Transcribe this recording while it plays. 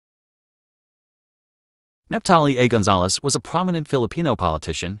Neptali A. Gonzales was a prominent Filipino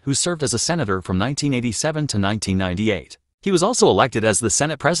politician who served as a senator from 1987 to 1998. He was also elected as the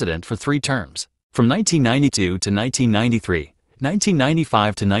Senate President for 3 terms, from 1992 to 1993,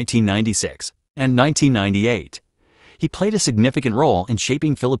 1995 to 1996, and 1998. He played a significant role in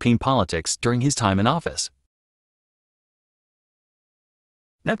shaping Philippine politics during his time in office.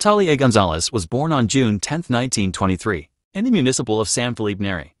 Neptali A. Gonzales was born on June 10, 1923, in the municipal of San Felipe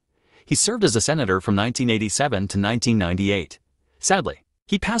Neri. He served as a senator from 1987 to 1998. Sadly,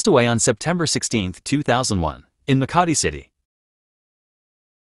 he passed away on September 16, 2001, in Makati City.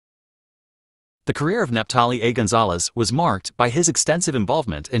 The career of Neptali A. Gonzales was marked by his extensive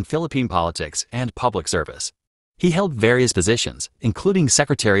involvement in Philippine politics and public service. He held various positions, including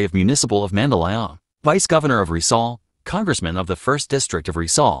Secretary of Municipal of Mandaluyong, Vice Governor of Rosell, Congressman of the 1st District of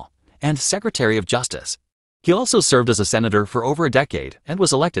Rosell, and Secretary of Justice. He also served as a senator for over a decade and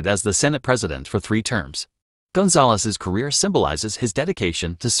was elected as the Senate President for 3 terms. Gonzales's career symbolizes his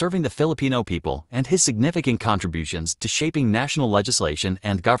dedication to serving the Filipino people and his significant contributions to shaping national legislation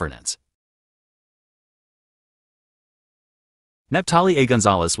and governance. Neptali A.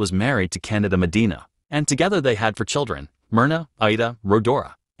 Gonzales was married to Candida Medina, and together they had 4 children, Myrna, Aida,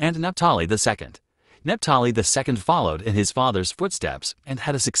 Rodora, and Neptali II. Neptali II followed in his father's footsteps and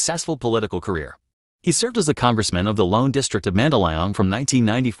had a successful political career. He served as a congressman of the Lone District of Mandaluyong from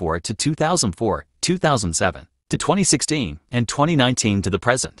 1994 to 2004, 2007, to 2016, and 2019 to the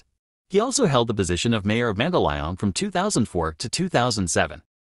present. He also held the position of mayor of Mandaluyong from 2004 to 2007.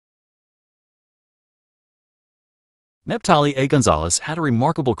 Neptali A. Gonzales had a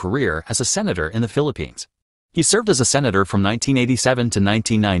remarkable career as a senator in the Philippines. He served as a senator from 1987 to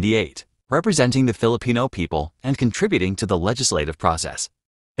 1998, representing the Filipino people and contributing to the legislative process.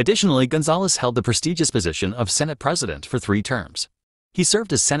 Additionally, Gonzales held the prestigious position of Senate President for 3 terms. He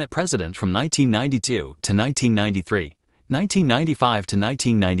served as Senate President from 1992 to 1993, 1995 to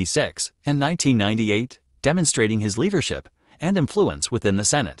 1996, and 1998, demonstrating his leadership and influence within the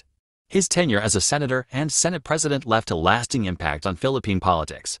Senate. His tenure as a senator and Senate President left a lasting impact on Philippine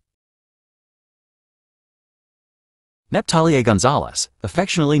politics. Neptali A. Gonzales,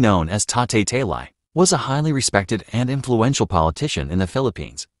 affectionately known as Tatay Talay, was a highly respected and influential politician in the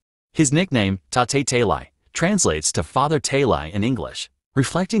Philippines. His nickname, Tatay Talay, translates to Father Talay in English,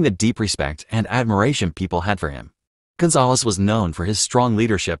 reflecting the deep respect and admiration people had for him. Gonzales was known for his strong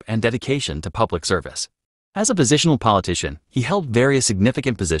leadership and dedication to public service. As a positional politician, he held various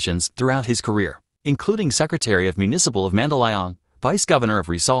significant positions throughout his career, including Secretary of Municipal of Mandaluyong, Vice Governor of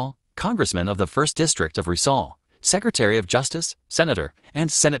Rosell, Congressman of the 1st District of Rosell, Secretary of Justice, Senator, and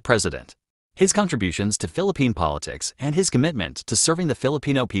Senate President. His contributions to Philippine politics and his commitment to serving the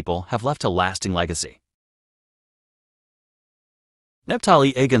Filipino people have left a lasting legacy.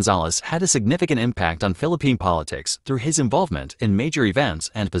 Neptali A. Gonzales had a significant impact on Philippine politics through his involvement in major events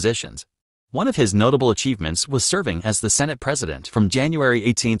and positions. One of his notable achievements was serving as the Senate President from January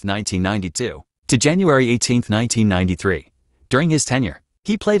 18, 1992 to January 18, 1993. During his tenure,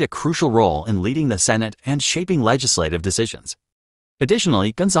 he played a crucial role in leading the Senate and shaping legislative decisions.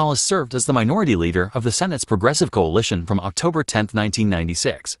 Additionally, Gonzales served as the minority leader of the Senate's Progressive Coalition from October 10,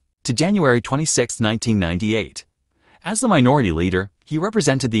 1996 to January 26, 1998. As the minority leader, he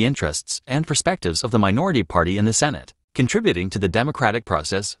represented the interests and perspectives of the minority party in the Senate, contributing to the democratic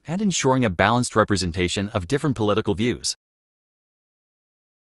process and ensuring a balanced representation of different political views.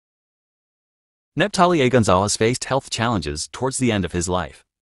 Neptali A. Gonzales faced health challenges towards the end of his life.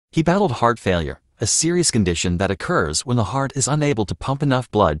 He battled heart failure, a serious condition that occurs when the heart is unable to pump enough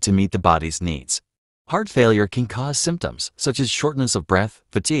blood to meet the body's needs. Heart failure can cause symptoms such as shortness of breath,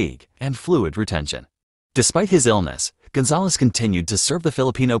 fatigue, and fluid retention. Despite his illness, Gonzales continued to serve the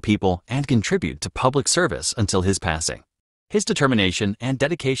Filipino people and contribute to public service until his passing. His determination and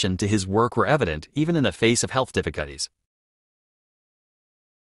dedication to his work were evident even in the face of health difficulties.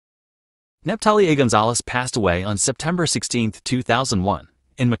 Neptali A. Gonzales passed away on September 16, 2001,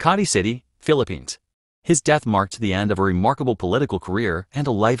 in Makati City, Philippines. His death marked the end of a remarkable political career and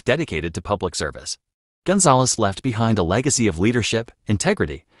a life dedicated to public service. Gonzales left behind a legacy of leadership,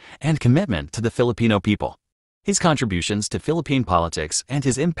 integrity, and commitment to the Filipino people. His contributions to Philippine politics and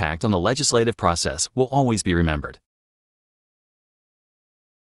his impact on the legislative process will always be remembered.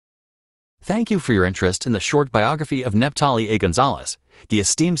 Thank you for your interest in the short biography of Neptali A. Gonzales, the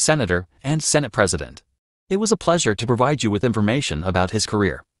esteemed senator and Senate President. It was a pleasure to provide you with information about his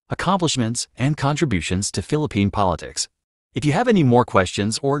career, accomplishments, and contributions to Philippine politics. If you have any more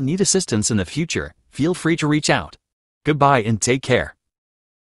questions or need assistance in the future, feel free to reach out. Goodbye and take care.